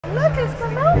Look, it's the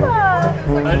Mama.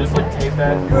 I just like tape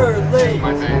that to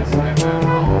my face and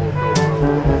then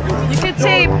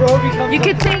You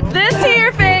could tape this to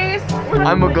your face.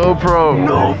 I'm a GoPro.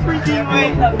 No freaking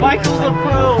way. Michael's a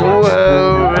pro.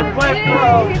 Whoa.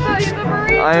 He's a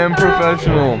Marine. I am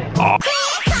professional.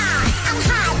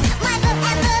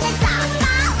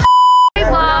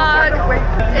 Vlog.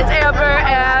 It's Amber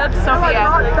and Sophia.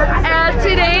 And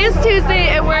today is Tuesday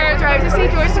and we're driving to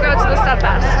St. George to go to the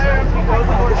STEMFEST.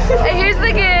 And here's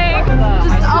the gang.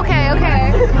 Just okay.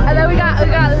 And then we got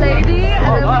Lady, and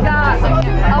then we got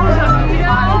Alfonso, and we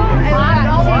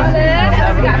got Caitlin, and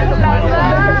then we got Camilla,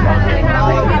 and then we got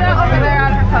Lita over there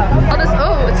on her phone.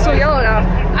 Oh, it's so yellow now.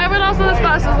 I would also this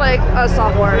bus is like a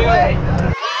sophomore.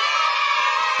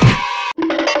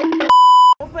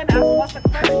 Open as what's the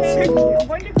question? I'm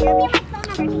going to give you my phone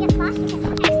number to get lost.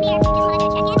 Text me or if you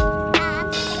just want to go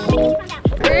check in.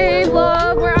 Hey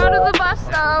vlog, we're out of the bus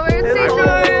now. We're in St.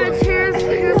 George. Here's the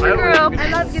group.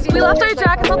 We left our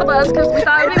jackets on the bus because we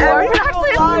thought it would be warm. But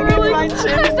actually, it's really.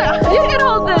 You can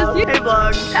hold this. Hey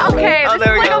vlog. Okay, Oh, this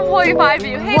there is we like go. a 45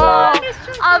 view. Hey vlog.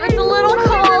 It's a little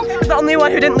cold. The only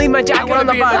one who didn't leave my jacket on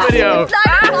the bus. Video. It's 9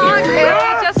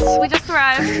 o'clock. We just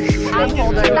arrived.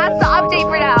 That's the update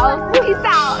for now. Peace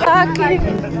out.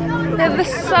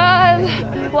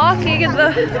 Walking in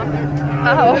the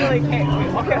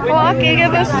sun. Walking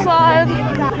in the sun.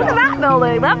 Look at that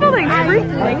building. That building's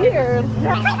freaking weird.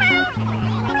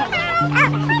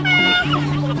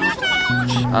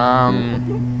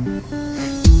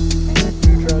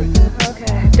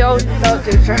 Okay. Don't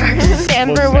do drugs.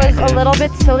 Amber was a little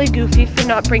bit silly goofy for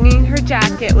not bringing her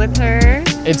jacket with her.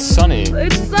 It's sunny.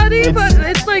 It's sunny, but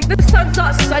it's like the sun's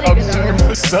not sunny Observe enough.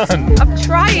 the sun. I'm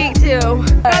trying to.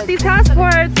 Got these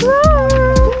passports.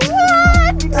 What?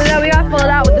 And then we got filled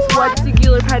out with this one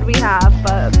singular pen we have,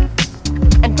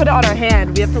 and put it on our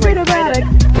hand. We have to like find it.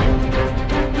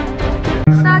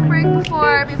 Snack break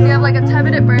before because we have like a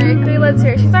 10-minute break. Caitlin's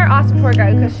here. She's our awesome tour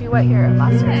guide because she went here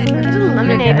last year.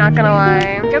 Lemonade, not gonna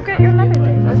lie. Go get your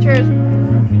lemonade. Cheers.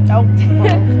 Oh.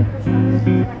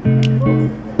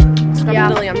 Yeah.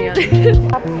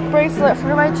 Bracelet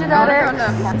for my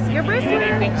genetics. Your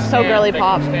bracelet. So girly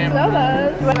pop. So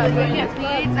does. You get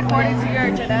beads according to your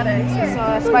genetics. So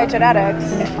it's my genetics.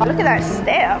 Oh, look at that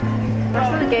stamp.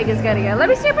 Most of the gang is getting it. Let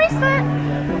me see your bracelet.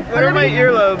 What are my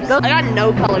earlobes? I got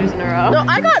no colors in a row. No,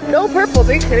 I got no purple.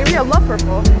 Are you kidding me? I love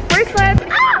purple. Bracelets.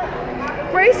 Ah!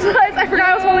 Bracelets. I forgot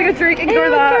I was holding a drink. Ignore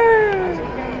that.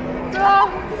 Oh.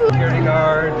 Security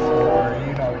guards, or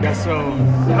you know. Yeah, so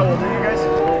how old are you guys?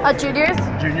 Juniors.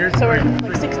 Juniors? So we're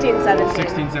like 16, 17.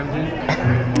 16, 17.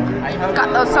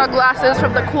 Got those sunglasses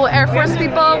from the cool Air Force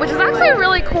people, which is actually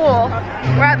really cool.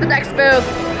 We're at the next booth.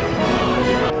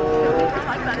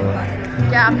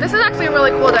 Yeah, this is actually a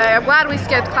really cool day. I'm glad we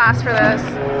skipped class for this.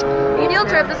 Field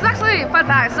trip. This is actually a fun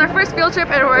fact. This is our first field trip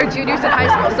and we're juniors in high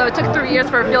school, so it took 3 years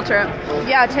for a field trip.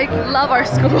 Yeah, love our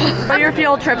school. For your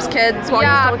field trips, kids, while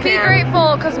yeah, you still be can.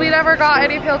 grateful because we never got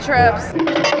any field trips.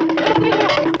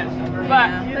 But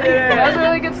that was a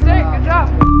really good steak. Good job.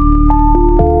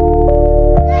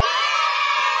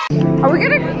 Are we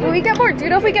gonna? Will we get more? Do you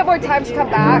know if we get more time to come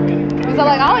back? Because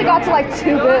I only got to like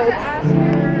 2 booths.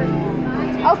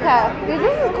 Okay, dude,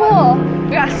 this is cool.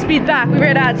 We gotta speed back. We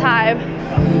ran out of time.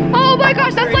 Oh my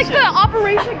gosh, that's like the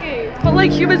operation game, but like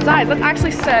human size. That's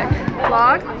actually sick.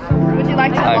 Vlog? Would you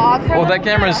like to vlog? Well, that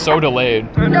camera is so delayed.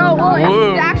 No, well,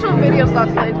 Woo. the actual video's not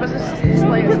delayed, but it's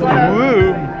delayed.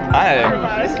 Woo! I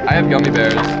have gummy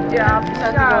bears. Yeah.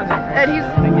 And he's.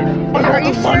 Are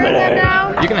you sharing them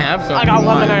now? You can have some. I got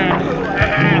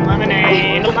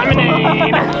lemonade.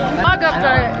 Lemonade. Mug up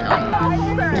there.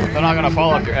 They're not gonna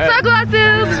fall off your head.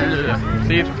 Sunglasses.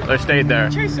 See, they stayed there.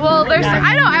 Well, there's.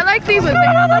 I know. I like these, but they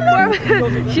have them more.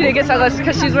 She didn't get sunglasses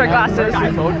because she's wearing glasses.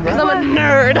 Because I'm a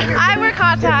nerd. I wear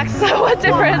contacts. So what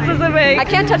difference does it make? I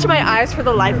can't touch my eyes for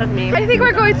the life of me. I think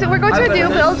we're going to a new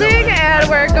building and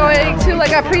we're going to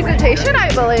like a presentation, I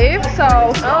believe.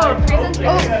 So. Oh, presentation.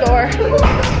 Oh, door.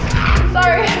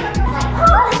 Sorry.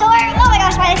 Oh, the door. Oh my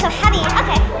gosh, why are they so heavy?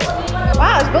 Okay.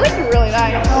 Wow, this building's really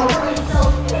nice. Building.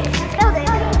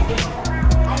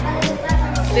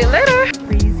 See you later.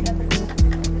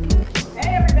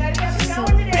 Hey everybody, how's it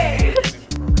going today?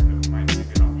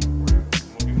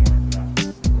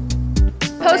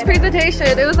 Post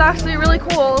presentation, it was actually really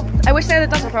cool. I wish they had a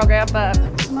dental program, but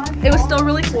it was still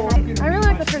really cool. I really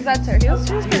like the presenter. He was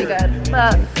pretty good.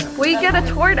 But we get a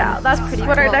tour now. That's pretty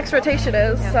what our next rotation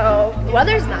is. So The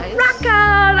weather's nice. rock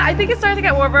on! I think it's starting to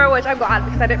get warmer, which I'm glad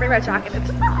because I didn't bring my jacket. It's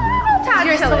a little tad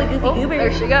You're chilly. so goofy Oh, goober.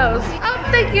 there she goes. Oh,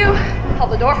 thank you.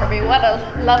 Held the door for me. What a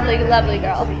lovely, lovely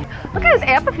girl. Look at this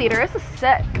amphitheater. This is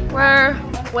sick. We're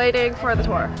waiting for the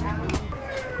tour.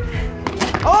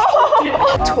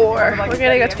 Oh! Tour. We're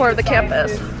getting a tour of the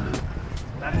campus.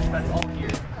 That's all here.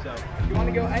 So if you want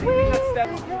to go anything that's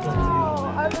steps.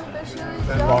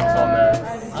 There's rocks on there.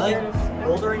 I like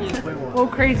bouldering is way more. Oh,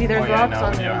 crazy. There's rocks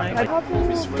on there. I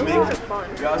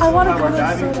want to go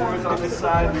diving boards on this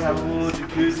side. We have a little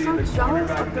jacuzzi in the corner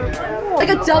back there. Like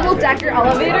a double-decker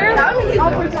elevator?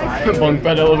 Bunk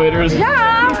bed elevators.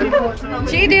 Yeah!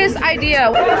 Genius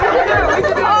idea. Wait,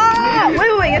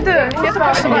 you have to push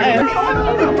the button.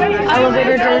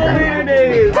 Elevator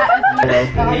days.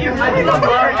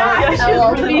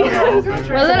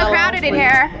 We're a little crowded in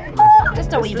here.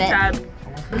 Just a wee bit.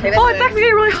 Oh, it's actually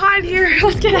getting really hot in here.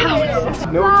 Let's get out.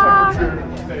 No temperature.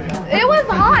 It was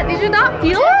hot. Did you not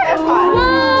feel it?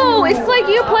 Whoa! It's like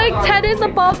you playing tennis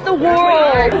above the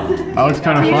world. That looks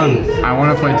kind of fun. I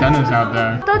want to play tennis out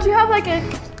there. Don't you have like a...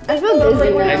 I feel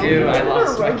dizzy. I do. I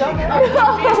lost my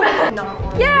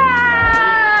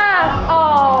Yeah!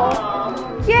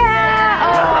 Oh. Yeah!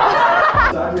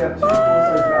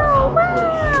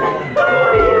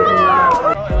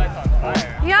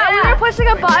 Yeah, we were pushing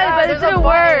a button, but it didn't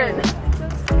work.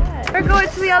 We're going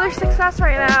to the other success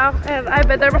right now, and I've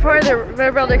been there before.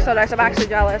 Their building's so nice. I'm actually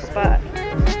jealous, but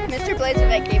Mr.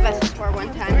 Blazevich gave us a tour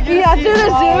one time. yeah, through the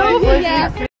Zoom. Yeah.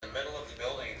 In the middle of the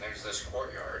building, there's this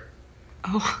courtyard.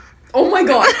 Oh my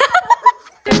god.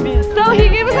 So he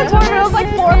gave us a tour, but it was like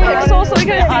 4 pixels, so we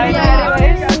couldn't find it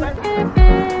anyways.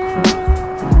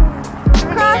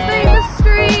 Crossing the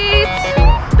street.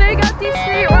 Big empty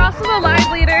street. We're also the line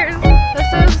leaders.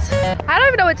 This is... I don't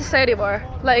even know what to say anymore.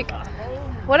 Like,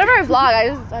 whenever I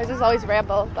vlog, I just always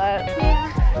ramble, but...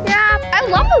 Yeah, I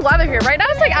love the weather here. Right now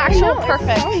it's like actual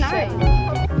perfect. So nice.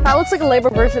 That looks like a labor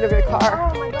version of your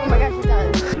car. Oh my gosh, it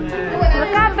does.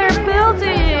 Look at their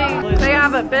building. They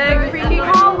have a big creaky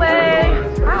hallway.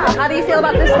 Wow, how do you feel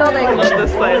about this building? I love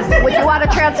this place. Would you want to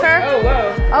transfer? Oh,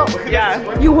 whoa. Oh, Yeah,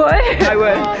 you would? I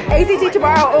would. ACT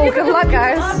tomorrow. Oh, good luck,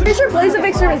 guys. Pretty sure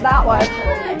Blazevich room is that one.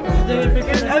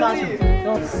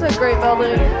 This is a great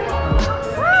building.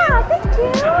 Wow, thank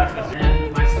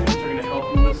you. My students are going to help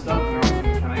you with stuff.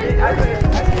 And they're also going to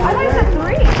I thought you said 3.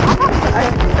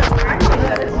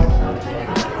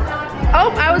 Oh,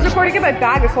 I was recording in my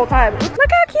bag this whole time.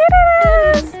 Look how cute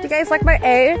it is! Do you guys like my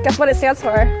A? Guess what it stands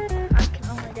for?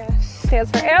 Oh my gosh.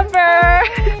 Stands for Amber. I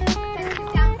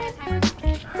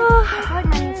feel like mine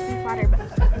needs to be flatter, but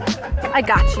I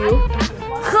got you.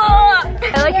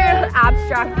 I like your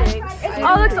abstracting.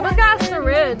 Oh, look, someone's got a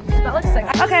syringe. That looks sick.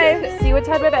 Okay, see you in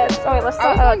 10 minutes. Oh, wait, let's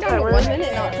start. down to 1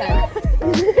 minute, not 10.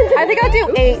 I think I'll do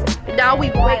 8. Now we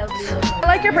wait. I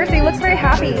like your person. He looks very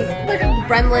happy. Like a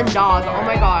gremlin dog. Oh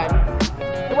my god.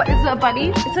 What is it, a bunny?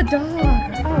 It's a dog.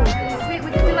 Oh. Wait,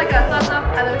 we can do like a thumbs up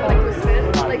and then like a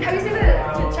spin. Like, have you seen the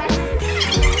checks?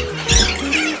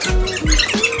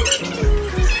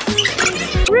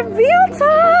 Reveal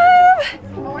time!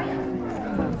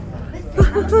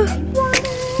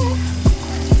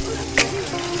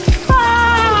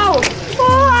 Wow!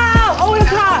 Wow! Oh, it's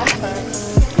hot!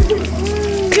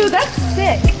 Dude, that's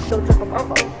sick. Don't trip on my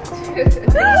phone. Is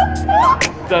this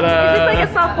like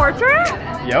a self-portrait?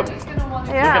 Yep.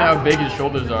 Yeah. Look at how big his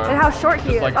shoulders are. And how short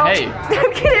he is. like, oh. hey.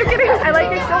 I'm kidding. I like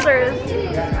your shoulders.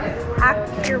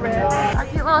 Accurate.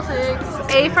 Accurate little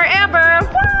things. A for Amber.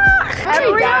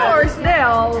 Embryo or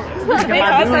snail? Make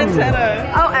us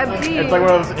antenna. Oh, empty. It's like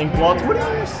one of those ink blots. What do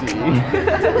you see?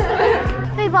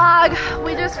 Hey vlog,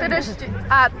 we just finished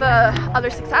at the other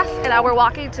success and now we're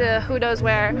walking to who knows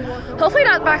where. Hopefully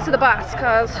not back to the bus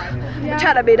because we're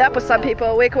trying to meet up with some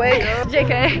people, wink wink,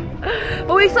 JK.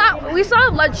 But we saw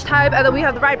lunchtime and then we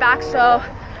have the ride back, so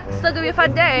it's still gonna be a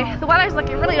fun day. The weather's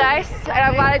looking really nice and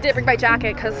I'm glad I didn't bring my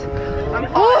jacket because I'm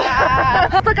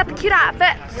hot. Look at the cute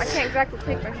outfits. I can't exactly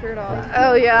take my shirt off.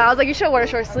 Oh yeah, I was like, you should wear a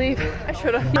short sleeve. I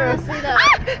should have. Honestly, though.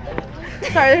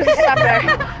 Sorry, there's a step there.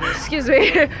 Excuse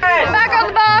me. Back on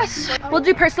the bus. We'll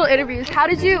do personal interviews. How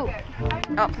did you?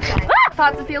 Oh.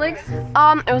 Thoughts and feelings?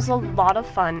 It was a lot of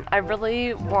fun. I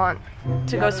really want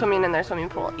to go swimming in their swimming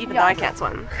pool, even though I can't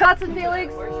swim. Thoughts and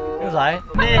feelings? Was I?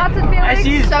 Thoughts and feelings? I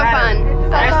see you So fun.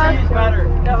 better.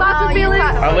 Thoughts and feelings?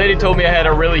 A lady told me I had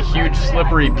a really huge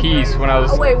slippery piece when I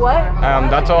was. Oh, wait, what?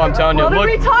 That's all I'm telling you. What are Look,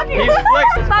 we talking he's about?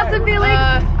 flexing. Thoughts and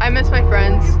feelings? I miss my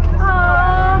friends.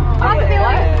 Thoughts and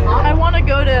feelings? I want to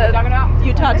go to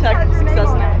Utah Tech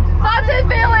Success now. Thoughts and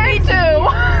feelings? Me too.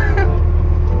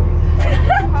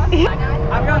 You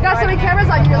got so many cameras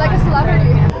on you, you're like a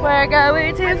celebrity. We're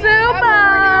going to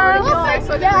Zupa's.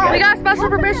 We got special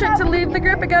permission to leave the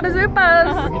group and go to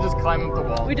Zupa's. We can just climb up the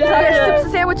wall. We just Get have some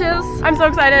to. sandwiches. I'm so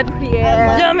excited.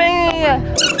 Yeah. Yummy.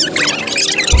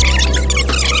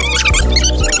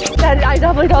 And I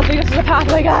definitely don't think this is a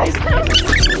pathway, guys.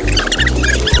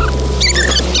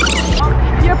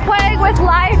 You're playing with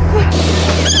life.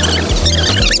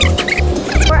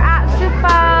 We're at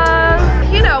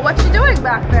STEMFEST. You know, what you doing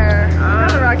back there?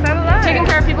 Having a rock side of that. Taking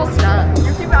care of people's stuff.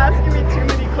 You keep asking me too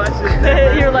many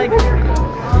questions. You're like,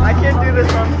 I can't do this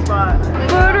on the spot.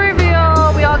 food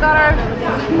reveal. We all got our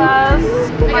last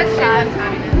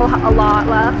a lot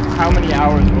left. How many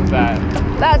hours was that?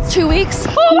 That's 2 weeks.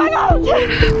 Oh my god!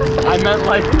 I meant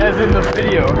like as in the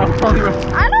video. How long was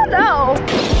I don't know.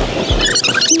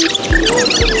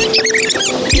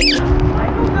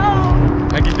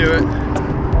 I can do it.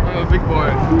 I'm a big boy.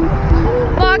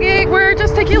 Vlogging, we're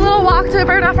just taking a little walk to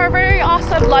burn off our very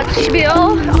awesome lunch meal.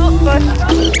 Oh, but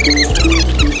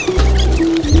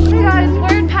hey guys,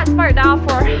 we're in PetSmart now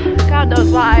for God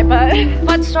knows why, but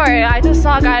fun story. I just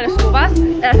saw a guy at a school bus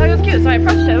and I thought he was cute, so I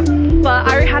approached him. But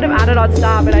I already had him added on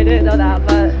Stop and I didn't know that,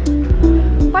 but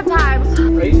fun times. Hi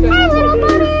little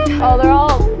buddy! Oh, they're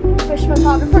all fish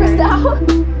photographers now.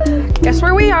 Guess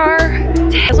where we are?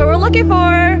 Guess what we're looking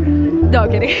for? No,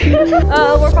 kidding.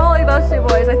 We're following those two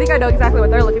boys. I think I know exactly what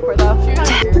they're looking for though.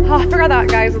 Oh, I forgot that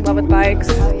guy's in love with bikes.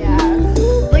 Oh yeah.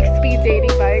 Like speed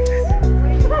dating bikes.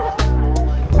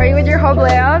 Are you in your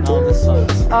homeland? No, this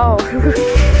sucks. Oh.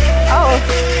 Oh.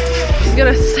 She's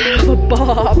gonna set up a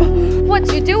bob.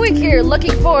 What you doing here?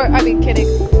 Looking for, I mean, kidding.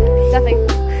 Nothing.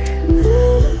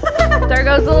 There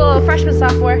goes the little freshman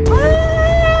sophomore.